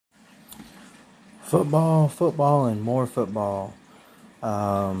Football, and more football.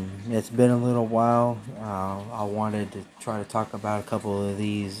 It's been a little while. I wanted to try to talk about a couple of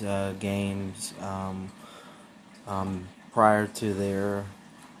these games prior to their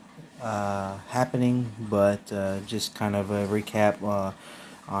happening, but just kind of a recap on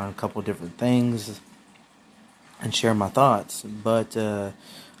a couple different things and share my thoughts. But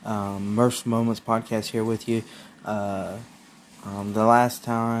Murph's Moments podcast here with you. The last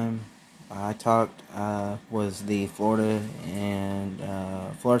time I talked was the Florida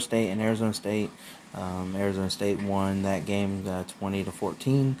State and Arizona State. Arizona State won that game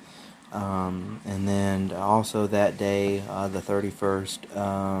 20-14. And then also that day, the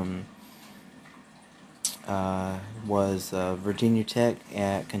 31st, was Virginia Tech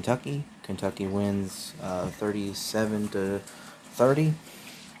at Kentucky. Kentucky wins 37-30.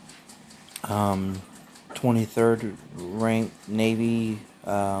 23rd ranked Navy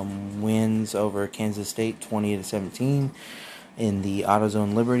wins over Kansas State 20-17 in the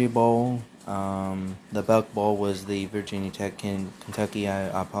AutoZone Liberty Bowl. The Belk Bowl was the Virginia Tech and Kentucky.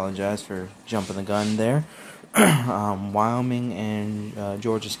 I apologize for jumping the gun there. Wyoming and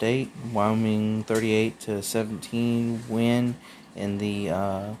Georgia State. Wyoming 38-17 win in the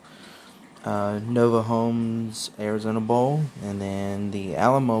Nova Homes Arizona Bowl, and then the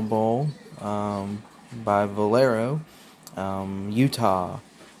Alamo Bowl by Valero, Utah,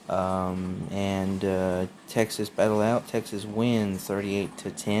 and Texas battle out. Texas wins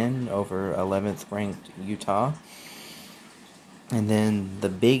 38-10 over 11th ranked Utah. And then the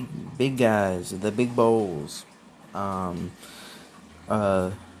big guys, the big bowls, the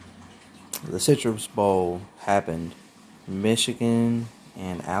Citrus Bowl happened. Michigan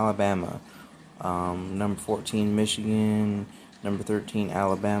and Alabama. Number 14 Michigan, number 13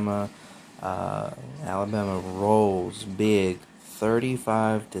 Alabama. Alabama rolls big,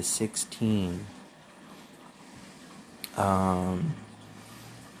 35-16.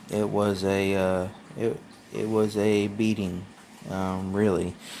 It was a beating,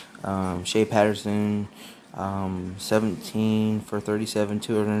 really. Shea Patterson, 17 for 37,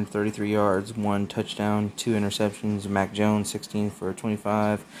 233 yards, 1 touchdown, 2 interceptions. Mac Jones, 16 for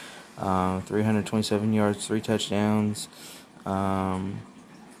 25, 327 yards, 3 touchdowns.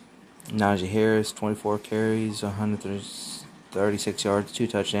 Najee Harris, 24 carries, 136 yards, 2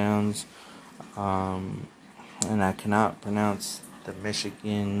 touchdowns. And I cannot pronounce the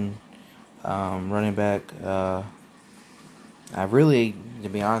Michigan running back. I really, to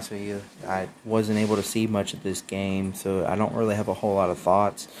be honest with you, I wasn't able to see much of this game, so I don't really have a whole lot of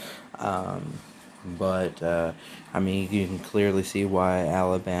thoughts. But I mean, you can clearly see why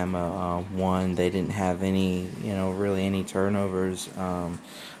Alabama won. They didn't have any, really any turnovers.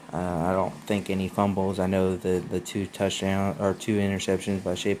 I don't think any fumbles. I know the 2 interceptions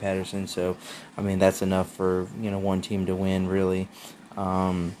by Shea Patterson. So, I mean, that's enough for one team to win, really.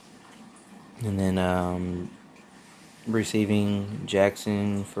 And then receiving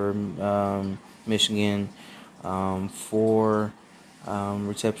Jackson for Michigan, 4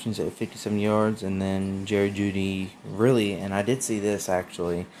 receptions at 57 yards, and then Jerry Jeudy really. And I did see this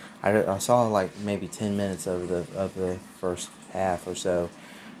actually. I saw like maybe 10 minutes of the first half or so.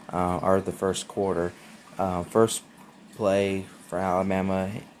 Or the first quarter. First play for Alabama,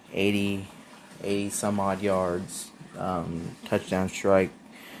 80 some odd yards, touchdown strike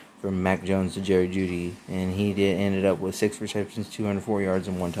from Mac Jones to Jerry Jeudy, and he ended up with 6 receptions, 204 yards,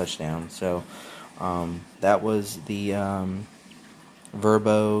 and 1 touchdown. So that was the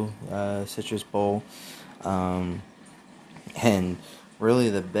Verbo Citrus Bowl, and really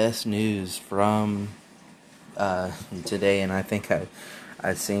the best news from today, and I think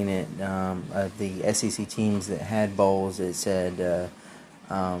I've seen it. The SEC teams that had bowls, it said,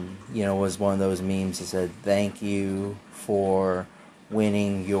 was one of those memes that said, "Thank you for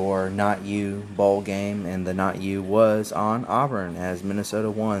winning your Not You bowl game," and the Not You was on Auburn as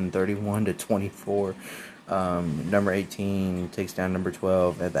Minnesota won 31-24. Number 18 takes down number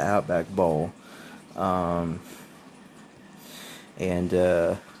 12 at the Outback Bowl, so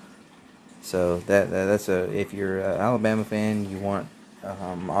that's if you're an Alabama fan, you want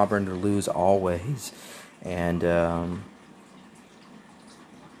Auburn to lose always. And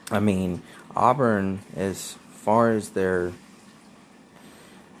I mean, Auburn, as far as their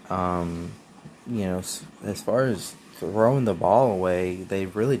as far as throwing the ball away, they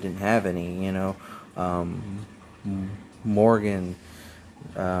really didn't have any. Morgan,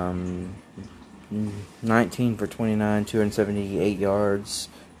 19 for 29, 278 yards,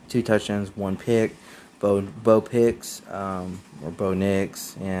 2 touchdowns, 1 pick. Bo Picks, or Bo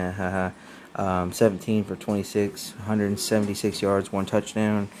Nix, 17 for 26, 176 yards, 1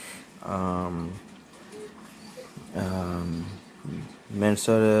 touchdown. Um,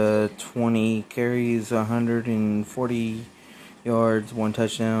 Minnesota 20 carries, 140 yards, 1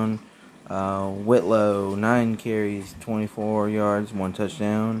 touchdown. Whitlow 9 carries, 24 yards, 1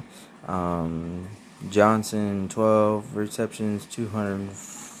 touchdown. Johnson 12 receptions,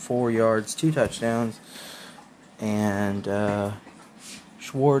 204 yards, 2 touchdowns. And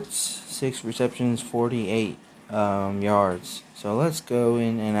Schwartz 6 receptions, 48 yards. So let's go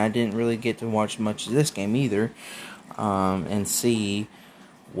in, and I didn't really get to watch much of this game either, and see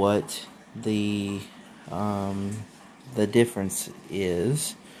what the difference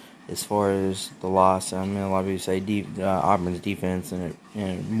is as far as the loss. I mean, a lot of people say Auburn's defense, and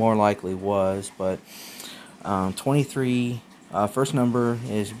it more likely was, but 23. First number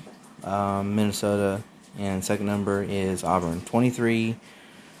is Minnesota, and second number is Auburn. 23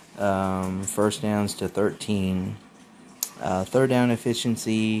 first downs to 13. Third down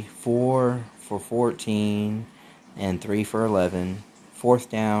efficiency 4 for 14 and 3 for 11. Fourth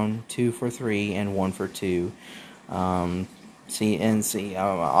down 2 for 3 and 1 for 2.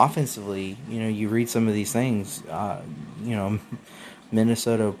 Offensively, you read some of these things.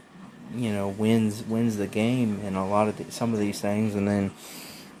 Minnesota, wins the game in a lot of some of these things, and then.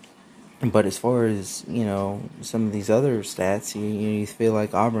 But as far as, some of these other stats, you feel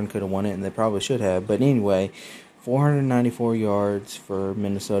like Auburn could have won it, and they probably should have. But anyway, 494 yards for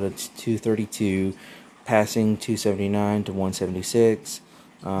Minnesota, 232, passing 279 to 176.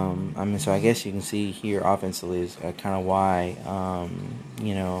 So I guess you can see here offensively is kind of why,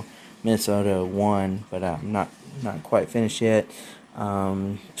 Minnesota won, but I'm not quite finished yet.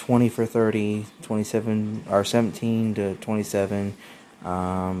 20 for 30, 27 or 17 to 27.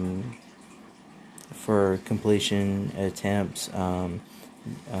 For completion attempts,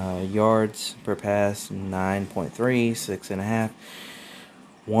 yards per pass 9.3, 6.5.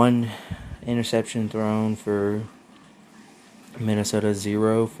 1 interception thrown for Minnesota,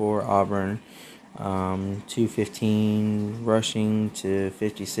 0 for Auburn. 215 rushing to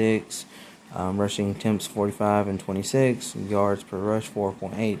 56. Rushing attempts 45 and 26. Yards per rush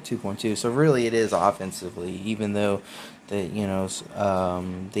 4.8, 2.2. So really, it is offensively, even though they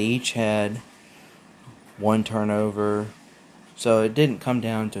each had 1 turnover. So it didn't come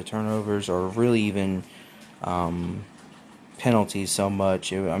down to turnovers or really even penalties so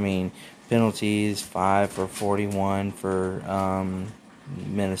much. Penalties 5 for 41 for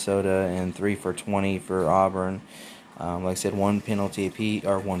Minnesota and 3 for 20 for Auburn. Like I said, 1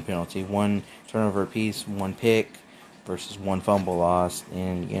 turnover apiece, 1 pick versus 1 fumble lost,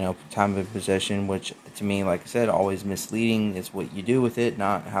 and time of possession, which to me, like I said, always misleading. It's what you do with it,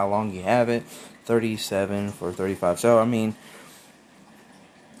 not how long you have it. 37 for 35. So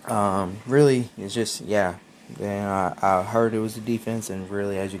really, it's just I heard it was the defense, and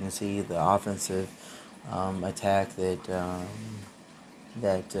really, as you can see, the offensive attack that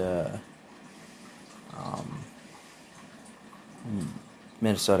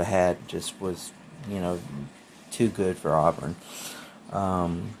Minnesota had just was too good for Auburn.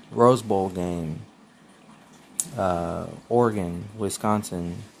 Rose Bowl game, Oregon,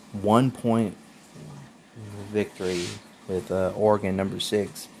 Wisconsin, 1-point victory with Oregon number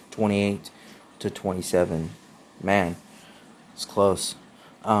 6, 28 to 27. Man, it's close.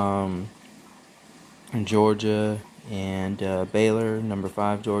 Georgia and Baylor, number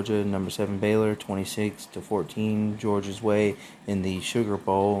 5 Georgia, number 7 Baylor, 26 to 14, Georgia's way in the Sugar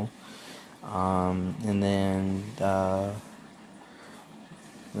Bowl. And then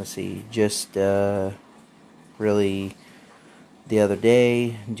let's see, just really the other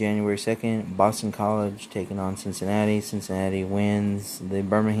day, January 2nd, Boston College taking on Cincinnati. Cincinnati wins the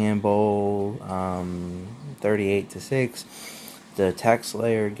Birmingham Bowl 38 to 6. The Tax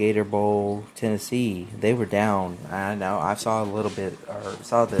Slayer Gator Bowl, Tennessee, they were down. I know I saw the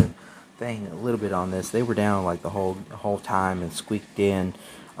thing a little bit on this. They were down like the whole time and squeaked in,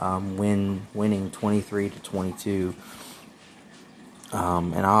 winning 23 to 22.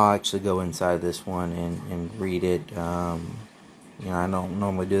 And I'll actually go inside this one and read it. I don't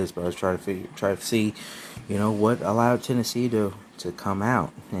normally do this, but I was trying to see, what allowed Tennessee to come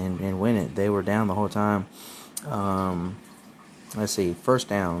out and win it. They were down the whole time. Let's see, first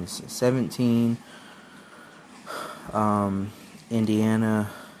downs, 17, Indiana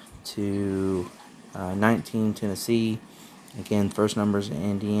to 19, Tennessee. Again, first numbers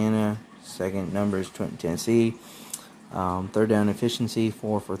Indiana, second numbers Tennessee. Third down efficiency,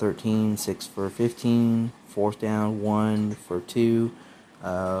 4 for 13, 6 for 15. Fourth down, 1 for 2.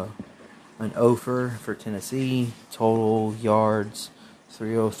 An offer for Tennessee. Total yards,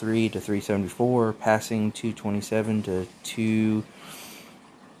 303 to 374. Passing, 227 to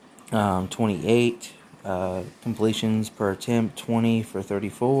 228. Completions per attempt, 20 for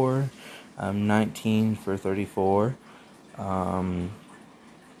 34, 19 for 34.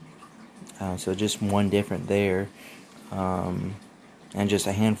 So just one different there. And just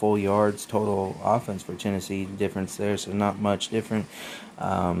a handful of yards total offense for Tennessee difference there, so not much different.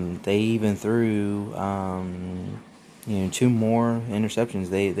 They even threw, two more interceptions.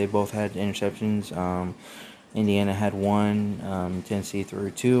 They both had interceptions. Indiana had one. Tennessee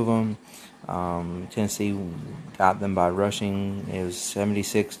threw two of them. Tennessee got them by rushing. It was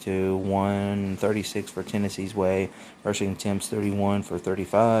 76 to 136 for Tennessee's way. Rushing attempts 31 for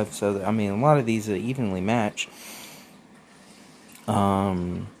 35. So I mean, a lot of these are evenly matched.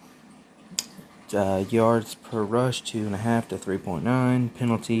 Yards per rush 2.5 to 3.9.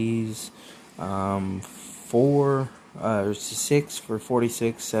 Penalties 6 for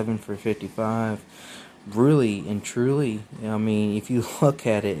 46, 7 for 55. Really and truly, I mean, if you look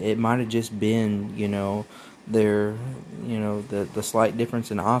at it, it might have just been, the slight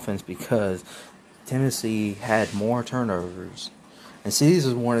difference in offense, because Tennessee had more turnovers. And see, this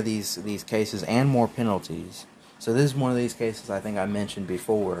is one of these cases, and more penalties. So this is one of these cases I think I mentioned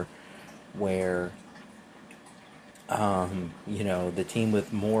before, where the team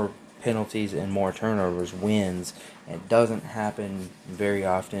with more penalties and more turnovers wins. It doesn't happen very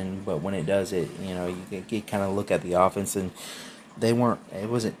often, but when it does, you kind of look at the offense, and it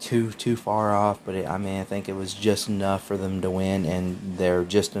wasn't too far off, but I think it was just enough for them to win, and their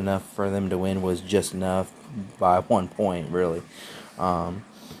just enough for them to win was just enough by 1 point, really.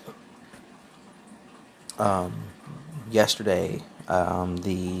 Yesterday,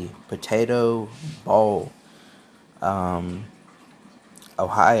 the Potato Bowl,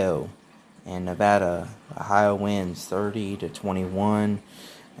 Ohio and Nevada. Ohio wins 30-21,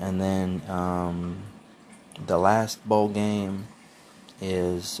 and then the last bowl game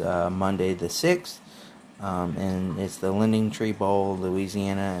is Monday the 6th, and it's the Lending Tree Bowl,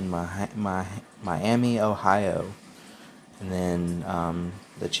 Louisiana and Miami, Ohio, and then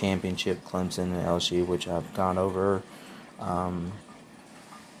the championship, Clemson and LSU, which I've gone over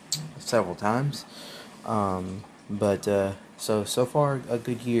several times. But so far a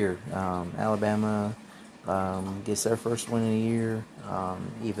good year. Alabama gets their first win of the year,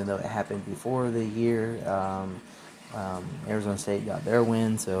 even though it happened before the year. Arizona State got their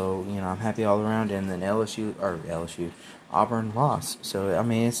win, so I'm happy all around. And then Auburn lost. So I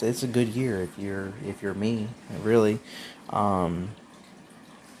mean, it's a good year if you're me, really.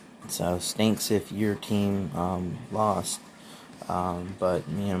 So stinks if your team lost. But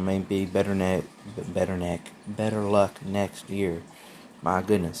maybe better luck next year. My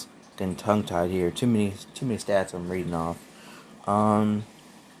goodness, getting tongue tied here. Too many stats I'm reading off.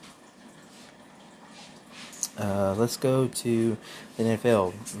 Let's go to the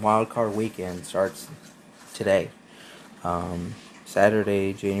NFL. Wild Card Weekend starts today.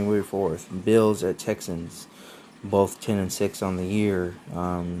 Saturday, January 4th. Bills at Texans, both 10-6 on the year.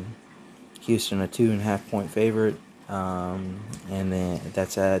 Houston a 2.5 point favorite. And then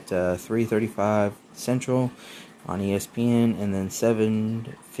that's at 3:35 Central on ESPN, and then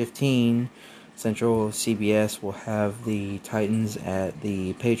 7:15 Central CBS will have the Titans at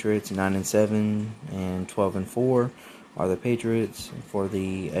the Patriots. 9-7 and 12-4 are the Patriots for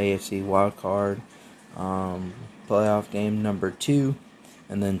the AFC wild card playoff game number 2.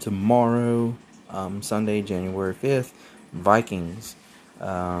 And then tomorrow, Sunday, January 5th, Vikings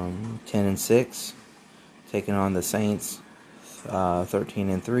 10-6. Taking on the Saints,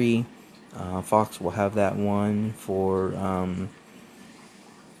 13-3. Fox will have that one for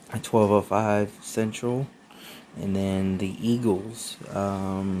 12:05 Central, and then the Eagles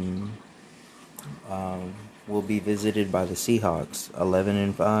will be visited by the Seahawks.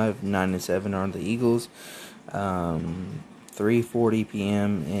 11-5, 9-7 are the Eagles. 3:40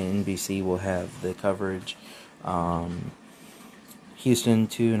 p.m. NBC will have the coverage. Houston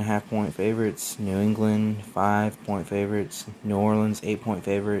 2.5 point favorites, New England 5 point favorites, New Orleans 8 point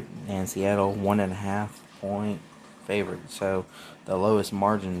favorite, and Seattle 1.5 point favorite. So the lowest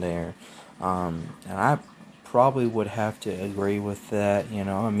margin there, and I probably would have to agree with that.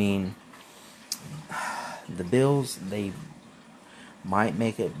 The Bills, they might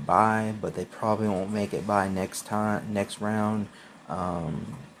make it by, but they probably won't make it by next round.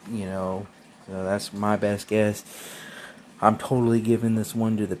 So that's my best guess. I'm totally giving this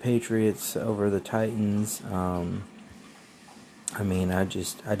one to the Patriots over the Titans. I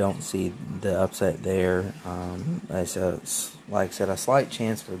don't see the upset there. Like I said, a slight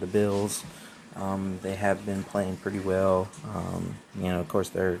chance for the Bills. They have been playing pretty well. Of course,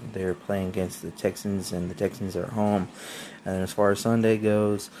 they're playing against the Texans, and the Texans are at home. And as far as Sunday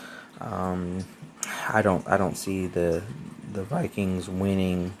goes, I don't see the Vikings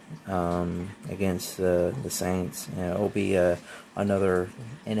winning against the Saints. It'll be another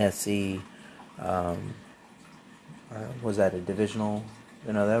NFC. Um, was that a divisional?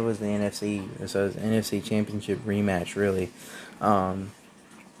 No, that was the NFC. So it's NFC Championship rematch, really. Um,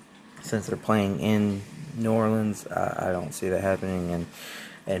 since they're playing in New Orleans, I don't see that happening,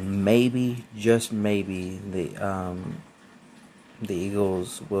 and maybe, just maybe, the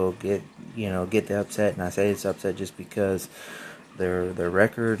Eagles will get the upset. And I say it's upset just because their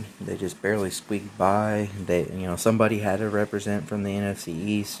record, they just barely squeaked by. Somebody had to represent from the NFC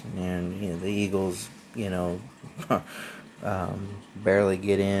East, and the Eagles barely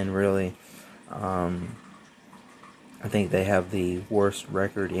get in, really. I think they have the worst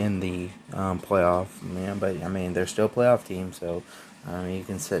record in the playoff, but I mean they're still a playoff team, so you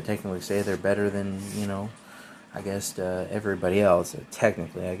can technically say they're better than I guess everybody else.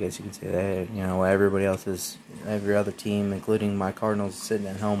 Technically, I guess you can say that. Every other team, including my Cardinals, sitting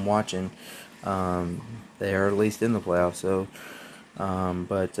at home watching. They are at least in the playoffs. So,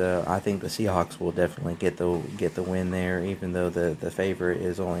 but I think the Seahawks will definitely get the win there, even though the favorite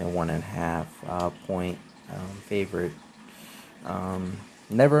is only a 1.5 point favorite.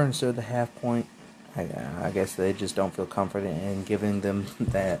 Never understood the half point. I guess they just don't feel confident in giving them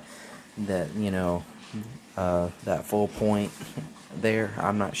that full point there.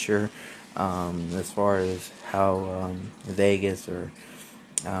 I'm not sure as far as how Vegas or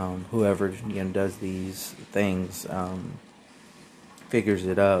whoever does these things figures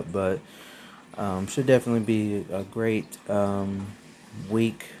it up, but should definitely be a great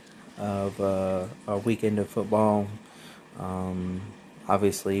week of a weekend of football.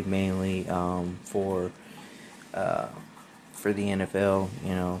 Obviously, mainly for the NFL,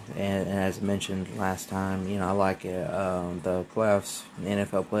 and as mentioned last time, I like the playoffs, the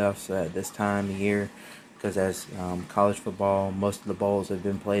NFL playoffs at this time of year, because as college football, most of the bowls have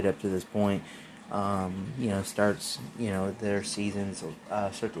been played up to this point. Starts, their seasons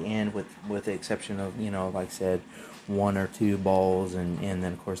start to end with the exception of, like I said, one or two bowls, and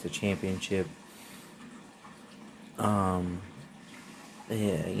then of course the championship.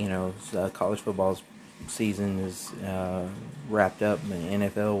 College football's season is wrapped up, and the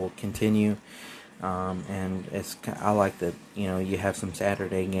NFL will continue. And I like that you have some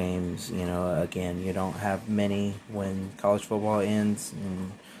Saturday games. Again, you don't have many when college football ends,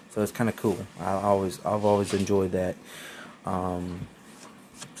 and so it's kind of cool. I've always enjoyed that.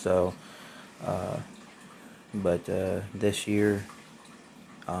 So, but this year,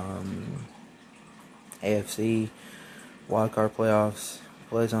 AFC wildcard playoffs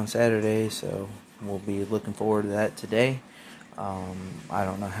plays on Saturday, so we'll be looking forward to that today. I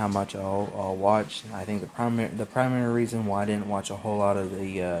don't know how much I'll watch. I think the primary reason why I didn't watch a whole lot of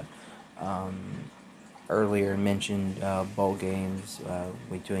the earlier mentioned bowl games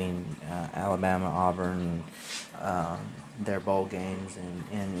between Alabama, Auburn, their bowl games,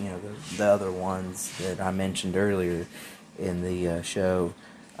 and the other ones that I mentioned earlier in the show.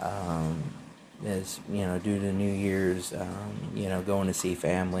 Is due to New Year's, going to see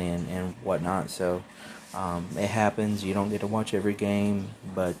family and whatnot. So it happens. You don't get to watch every game,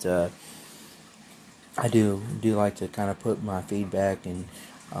 but I do like to kind of put my feedback, and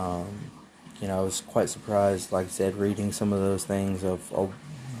I was quite surprised, like I said, reading some of those things of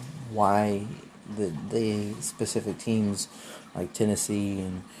why the specific teams like Tennessee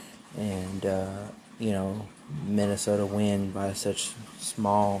and Minnesota win by such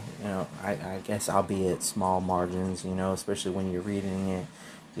small, I guess albeit small margins, especially when you're reading it,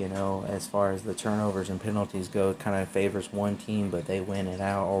 as far as the turnovers and penalties go, it kind of favors one team, but they win it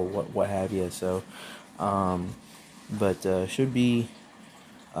out or what have you. So, but should be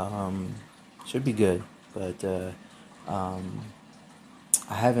good. But I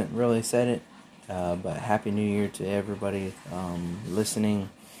haven't really said it, but Happy New Year to everybody listening.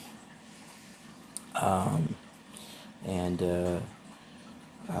 And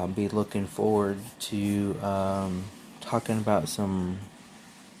I'll be looking forward to talking about some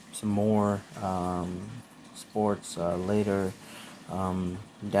more sports later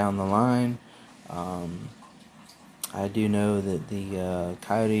down the line. I do know that the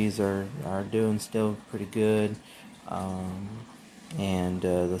Coyotes are doing still pretty good, and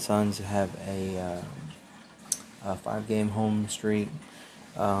the Suns have a 5-game home streak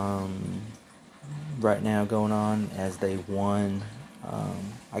right now going on, as they won.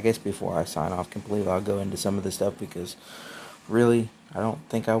 I guess before I sign off completely, I'll go into some of the stuff, because really I don't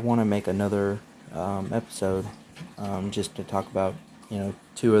think I want to make another episode just to talk about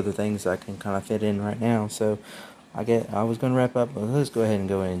two other things I can kind of fit in right now. So I was going to wrap up, but let's go ahead and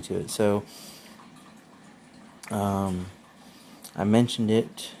go into it. So Um, I mentioned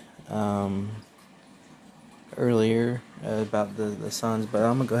it earlier about the Suns, but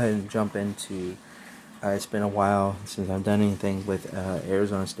I'm gonna go ahead and jump into. It's been a while since I've done anything with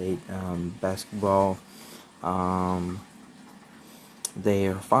Arizona State basketball. Um, they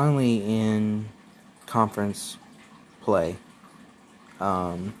are finally in conference play.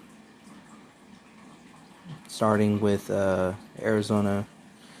 Um, Starting with Arizona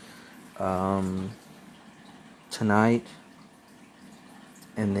tonight,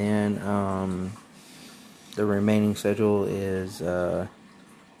 and then the remaining schedule is well,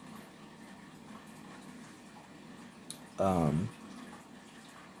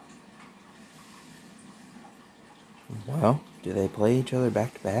 do they play each other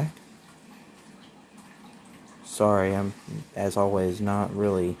back to back? Sorry, I'm, as always, not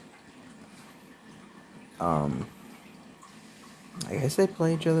really. I guess they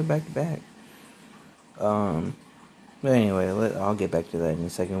play each other back to back. But anyway, I'll get back to that in a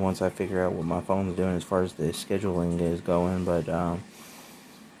second once I figure out what my phone's doing as far as the scheduling is going. But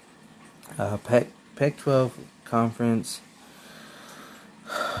Pac-12 conference.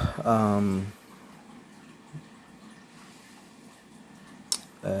 Um,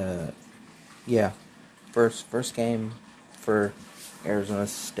 yeah, first game for Arizona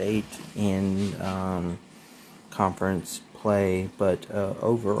State in conference play, but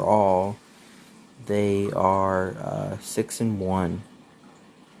overall they are 6-1,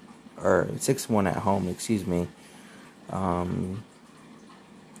 or 6-1 at home. Excuse me. 2-0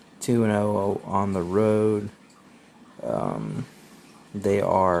 on the road. They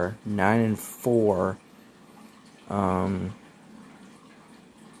are 9-4 on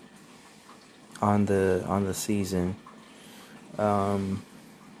the season.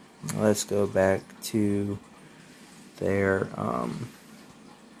 Let's go back to their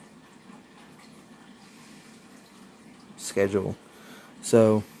schedule.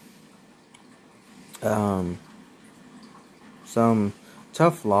 So, some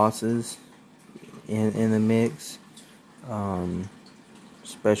tough losses in the mix,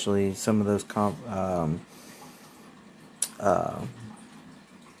 especially some of those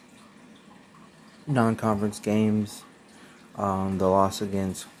non-conference games. The loss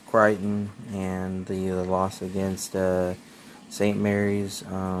against Crichton and the loss against St. Mary's.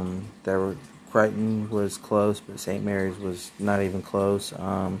 Crichton was close, but St. Mary's was not even close.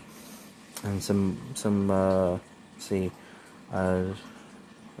 And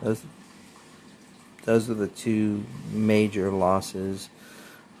those are the two major losses.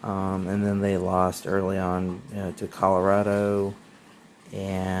 And then they lost early on to Colorado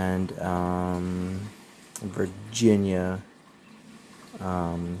and Virginia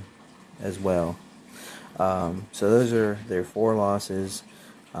as well. So those are their 4 losses.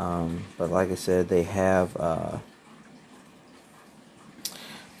 But like I said, they have.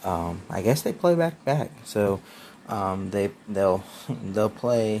 I guess they play back to back. So they'll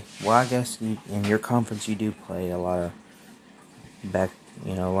play. Well, I guess in your conference you do play a lot of a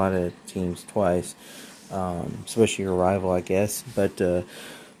lot of teams twice, especially your rival, I guess. But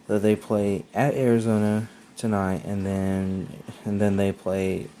they play at Arizona tonight, and then they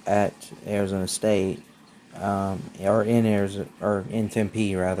play at Arizona State, or in Arizona, or in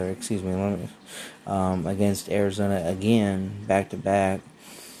Tempe rather. Excuse me. Against Arizona again, back to back,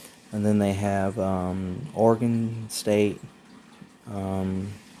 and then they have Oregon State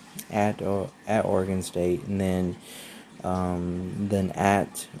at Oregon State, and then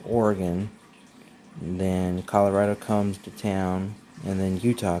at Oregon. Then Colorado comes to town, and then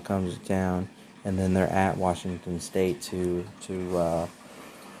Utah comes to town, and then they're at Washington State to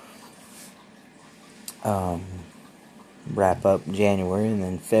wrap up January, and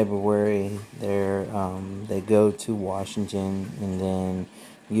then February they go to Washington, and then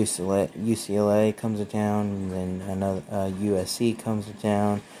UCLA comes to town, and then another USC comes to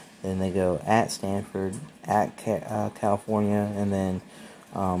town. Then they go at Stanford, at California, and then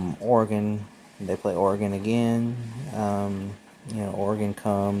Oregon. They play Oregon again. Oregon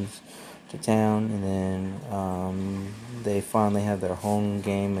comes to town, and then they finally have their home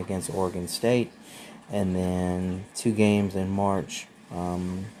game against Oregon State. And then 2 games in March,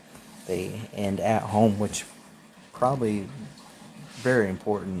 they end at home, which probably very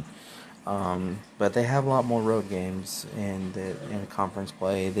important. But they have a lot more road games in conference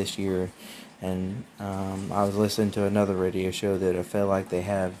play this year. And I was listening to another radio show that I felt like they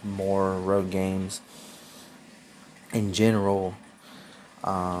have more road games in general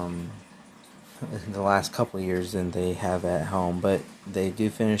in the last couple of years than they have at home. But they do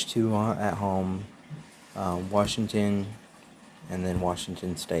finish 2 at home. Washington, and then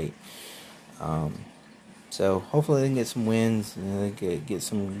Washington State. So hopefully they can get some wins. They get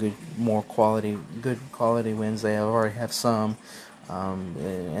some good quality wins. They already have some,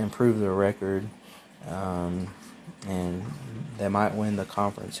 improve their record, um, and they might win the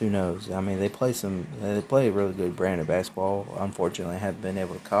conference. Who knows? I mean, they play a really good brand of basketball. Unfortunately, I haven't been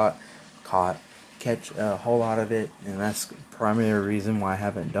able to catch a whole lot of it, and that's the primary reason why I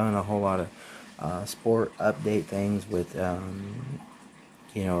haven't done a whole lot of sport update things with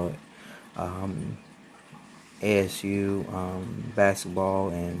you know. Um, ASU basketball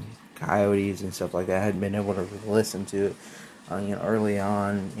and Coyotes and stuff like that. I hadn't been able to listen to it, early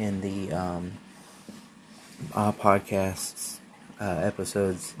on in the podcasts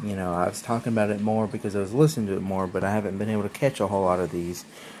episodes. I was talking about it more because I was listening to it more, but I haven't been able to catch a whole lot of these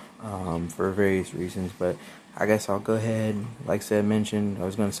for various reasons. But I guess I'll go ahead, like I said, mentioned I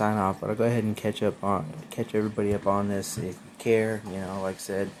was going to sign off, but I'll go ahead and catch everybody up on this if you care. Like I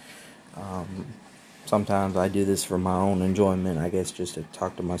said. Sometimes I do this for my own enjoyment, I guess, just to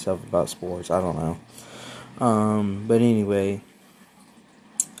talk to myself about sports. I don't know. But anyway,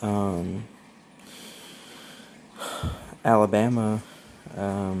 Alabama,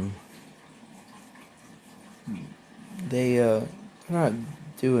 they're not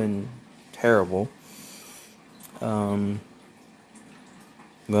doing terrible. Well,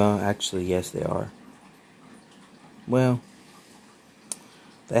 actually, yes, they are. Well,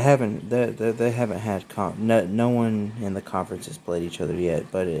 they haven't had no one in the conference has played each other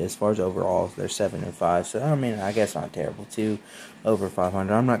yet. But as far as overall, they're 7-5. So I mean, I guess not terrible. Two over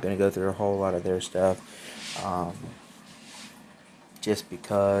 500. I'm not going to go through a whole lot of their stuff, just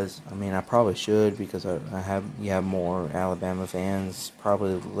because. I mean, I probably should because you have more Alabama fans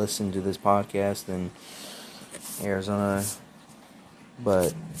probably listen to this podcast than Arizona.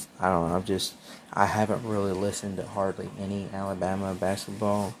 But I don't know. I haven't really listened to hardly any Alabama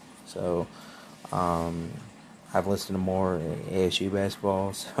basketball. So, I've listened to more ASU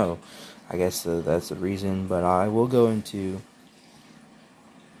basketball. So, I guess that's the reason. But I will go into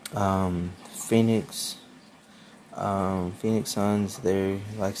Phoenix. Phoenix Suns. Like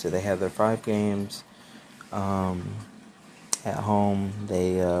I said, they have their 5 games at home.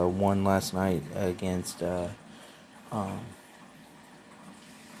 They won last night against.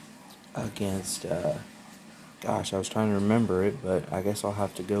 Gosh, I was trying to remember it, but I guess I'll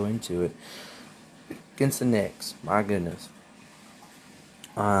have to go into it. Against the Knicks, my goodness.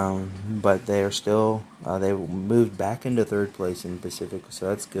 But they are still, they moved back into 3rd place in the Pacific, so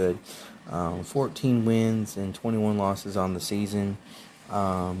that's good. 14 wins and 21 losses on the season.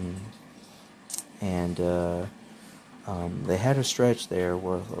 And they had a stretch there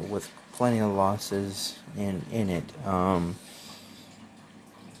with plenty of losses in it.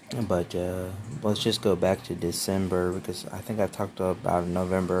 But let's just go back to December because I think I talked about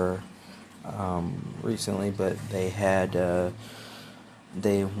November recently. But they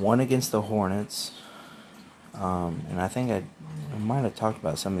won against the Hornets, and I think I might have talked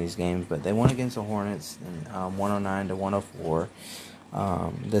about some of these games. But they won against the Hornets, 109-104.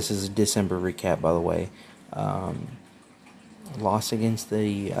 This is a December recap, by the way. Lost against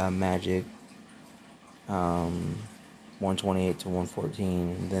the Magic.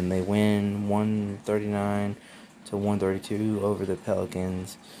 128-114. Then they win 139-132 over the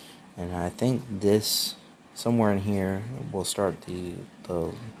Pelicans. And I think this, somewhere in here, will start the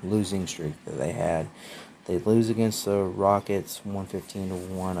losing streak that they had. They lose against the Rockets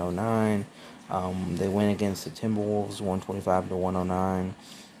 115-109. They win against the Timberwolves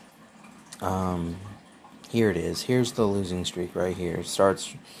 125-109. Here it is. Here's the losing streak right here. It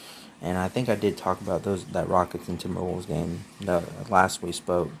starts. And I think I did talk about that Rockets and Timberwolves game last we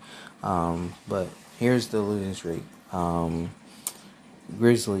spoke. But here's the losing streak.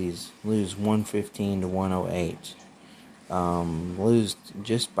 Grizzlies lose 115-108. Lose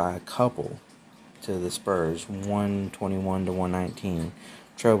just by a couple to the Spurs, 121-119.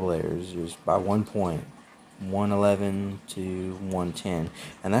 Trailblazers just by 1 point, 111-110.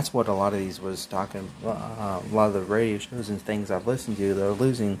 And that's what a lot of these was talking. A lot of the radio shows and things I've listened to, they're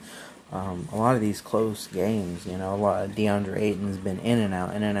losing. A lot of these close games, a lot of DeAndre Ayton's been in and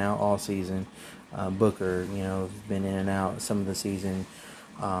out all season. Booker, has been in and out some of the season.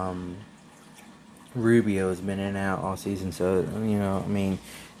 Rubio has been in and out all season. So, I mean,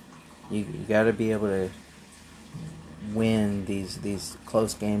 you got to be able to win these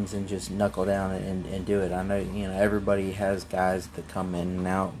close games and just knuckle down and do it. I know, everybody has guys that come in and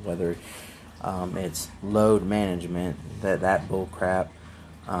out, whether it's load management, that bull crap.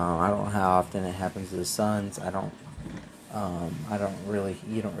 I don't know how often it happens to the Suns. You don't really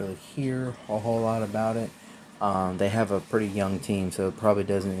hear a whole lot about it. They have a pretty young team, so it probably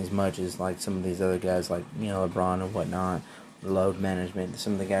doesn't as much as like some of these other guys, like LeBron and whatnot. Load management.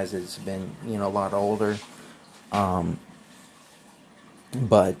 Some of the guys that's been a lot older.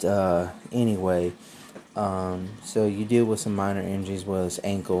 But anyway, so you deal with some minor injuries, whether it's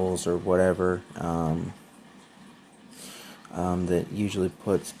ankles or whatever. That usually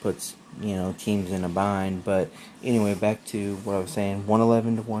puts teams in a bind. But anyway, back to what I was saying.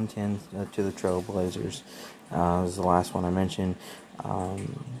 111 to 110 to the Trailblazers. Was the last one I mentioned.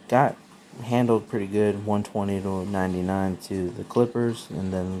 Got handled pretty good. 120 to 99 to the Clippers,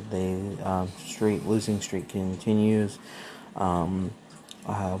 and then the losing streak continues.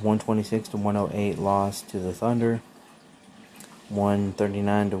 126 to 108 loss to the Thunder.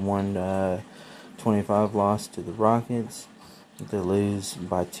 139 to 125 loss to the Rockets. They lose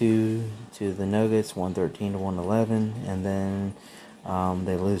by 2 to the Nuggets, 113 to 111, and then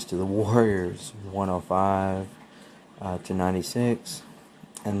they lose to the Warriors, 105 to 96,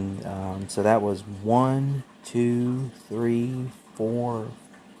 and so that was 1, 2, 3, 4,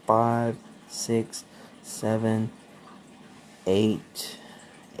 5, 6, 7, 8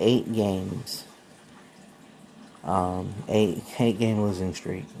 games, eight game losing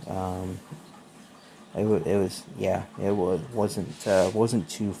streak. It wasn't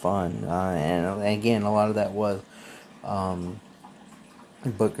too fun, and again, a lot of that was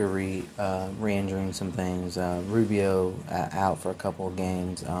Booker re-injuring some things, Rubio out for a couple of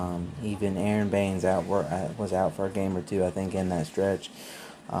games, even Aaron Baines was out for a game or two, I think, in that stretch,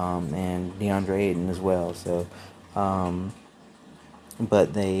 and DeAndre Ayton as well. So,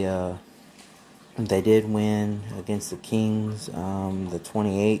 but they did win against the Kings, the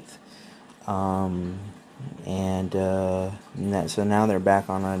 28th. So now they're back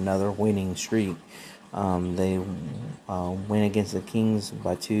on another winning streak. They win against the Kings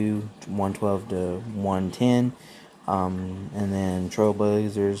by 2, 112 to 110. And then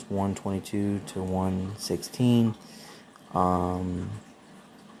Trailblazers 122 to 116.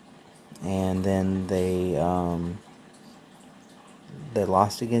 And then they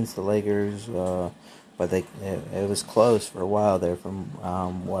lost against the Lakers, but it was close for a while there from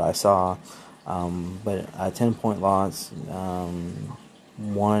what I saw. But a 10-point loss,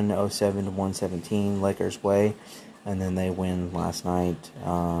 107 to 117 Lakers way, and then they win last night,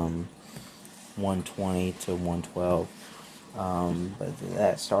 120 to 112. But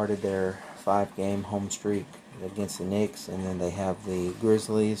that started their 5-game home streak against the Knicks, and then they have the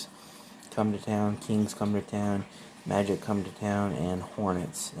Grizzlies come to town, Kings come to town, Magic come to town, and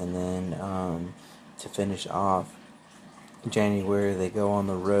Hornets. And then to finish off January, they go on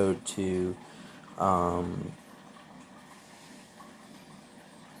the road to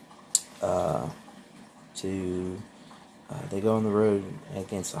they go on the road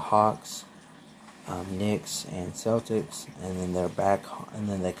against the Hawks, Knicks, and Celtics, and then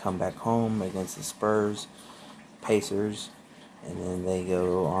they come back home against the Spurs, Pacers, and then they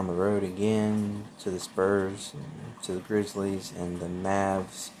go on the road again to the Spurs, to the Grizzlies, and the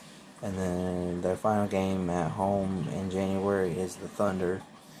Mavs, and then their final game at home in January is the Thunder.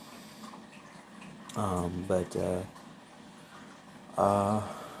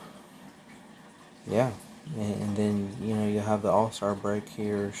 Yeah, and then you have the All-Star break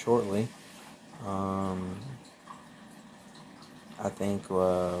here shortly. I think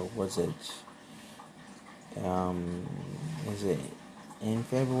was it? Is it in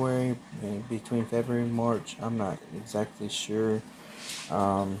February? Between February and March? I'm not exactly sure.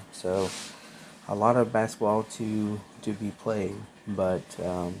 So a lot of basketball to be played, but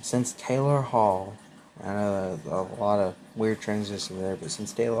since Taylor Hall, I know a lot of weird transition there, but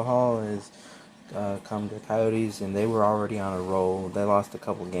since Taylor Hall has come to Coyotes, and they were already on a roll. They lost a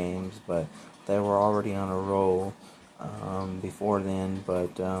couple games, but they were already on a roll before then.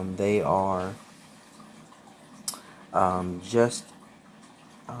 But they are just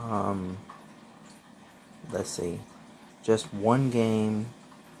let's see, just one game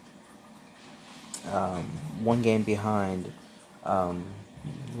behind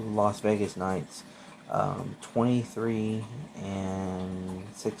Las Vegas Knights. 23 and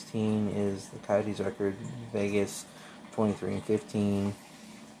 16 is the Coyotes record. Vegas 23 and 15.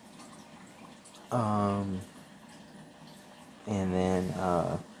 And then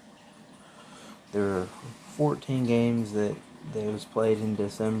there were 14 games that was played in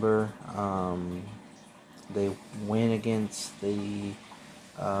December. They win against the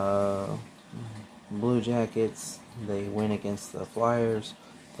Blue Jackets. They win against the Flyers.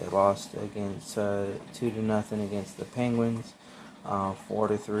 They lost against 2-0 against the Penguins,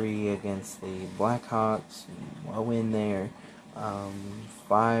 4-3 against the Blackhawks, a win there,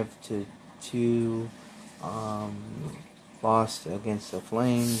 5-2 um, lost against the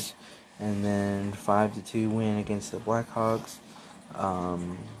Flames, and then 5-2 win against the Blackhawks.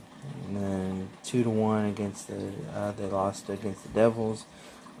 And then 2-1 against they lost against the Devils.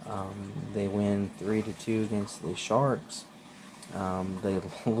 They win 3-2 against the Sharks. They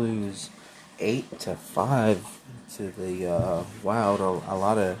lose 8-5 to the Wild. A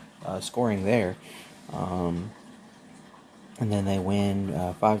lot of scoring there. And then they win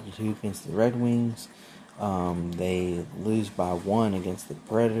 5-2 against the Red Wings. They lose by 1 against the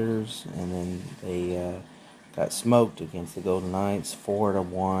Predators, and then they got smoked against the Golden Knights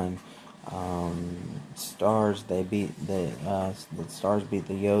 4-1. Stars the Stars beat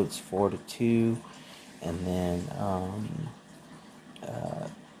the Yotes 4-2, and then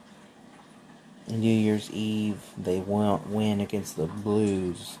New Year's Eve they win against the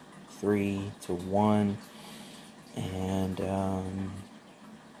Blues 3-1, and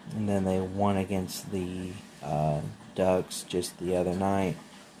then they won against the Ducks just the other night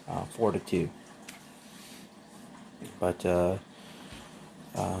 4-2. But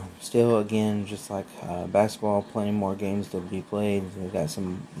still, again, just like basketball, plenty more games to be played. We've got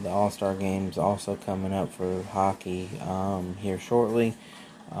the All-Star games also coming up for hockey here shortly.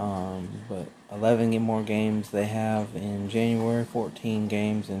 But 11 more games they have in January, 14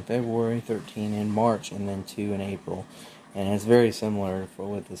 games in February, 13 in March, and then 2 in April. And it's very similar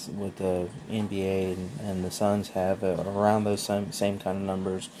with the NBA and the Suns have around those same kind of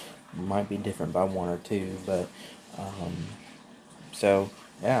numbers. Might be different by 1 or 2, but so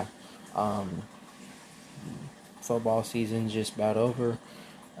yeah. Football season's just about over.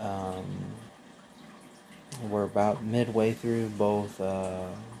 We're about midway through both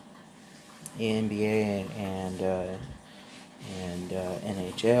NBA and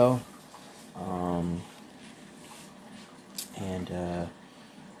NHL.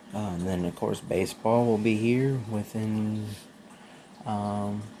 And then of course baseball will be here within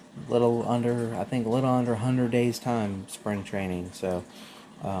little under 100 days time, spring training. So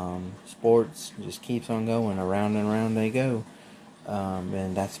sports just keeps on going, around and around they go.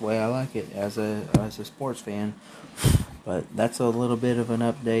 And that's the way I like it as a sports fan. But that's a little bit of an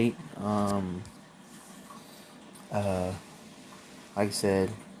update. Like I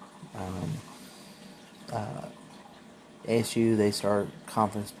said, ASU, they start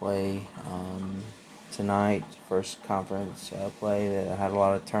conference play tonight. First conference play. That had a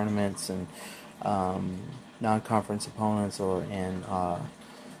lot of tournaments and non-conference opponents, and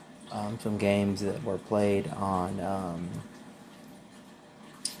some games that were played on.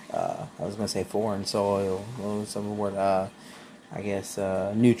 I was gonna say foreign soil. Some were, I guess,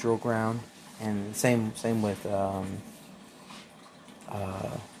 neutral ground, and same with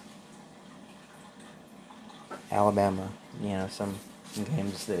Alabama. Some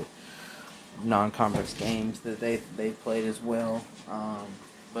games that non-conference games that they played as well.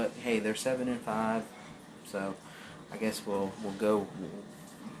 But hey, they're 7-5, so I guess we'll go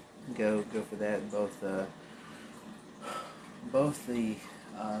for that. Both the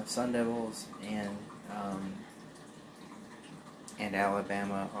Sun Devils and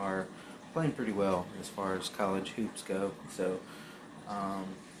Alabama are playing pretty well as far as college hoops go. So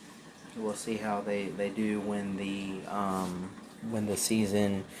we'll see how they do when the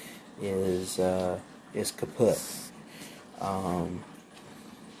season is kaput.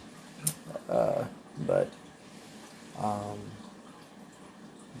 But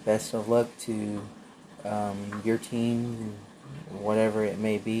best of luck to your team, whatever it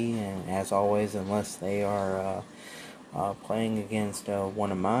may be, and as always, unless they are playing against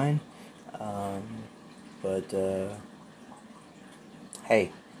one of mine. But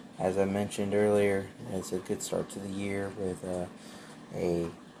hey, as I mentioned earlier, it's a good start to the year with a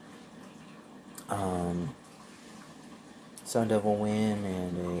Sun Devil win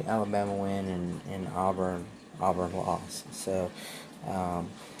and a Alabama win and Auburn loss. So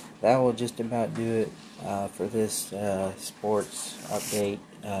that will just about do it for this sports update.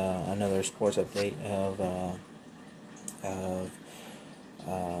 Another sports update of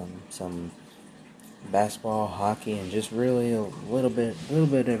some basketball, hockey, and just really a little bit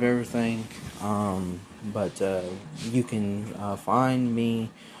of everything. But you can find me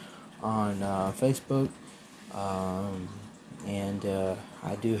on Facebook, and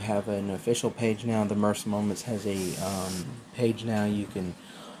I do have an official page now. The Mercy Moments has a page now. You can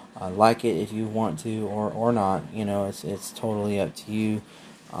like it if you want to, or not. It's totally up to you.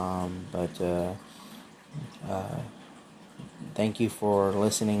 But thank you for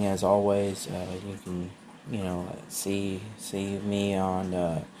listening. As always, you can see me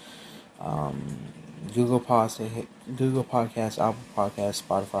on Google Podcasts, Apple Podcasts,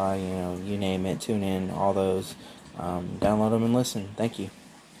 Spotify, you name it, tune in, all those. Download them and listen. Thank you.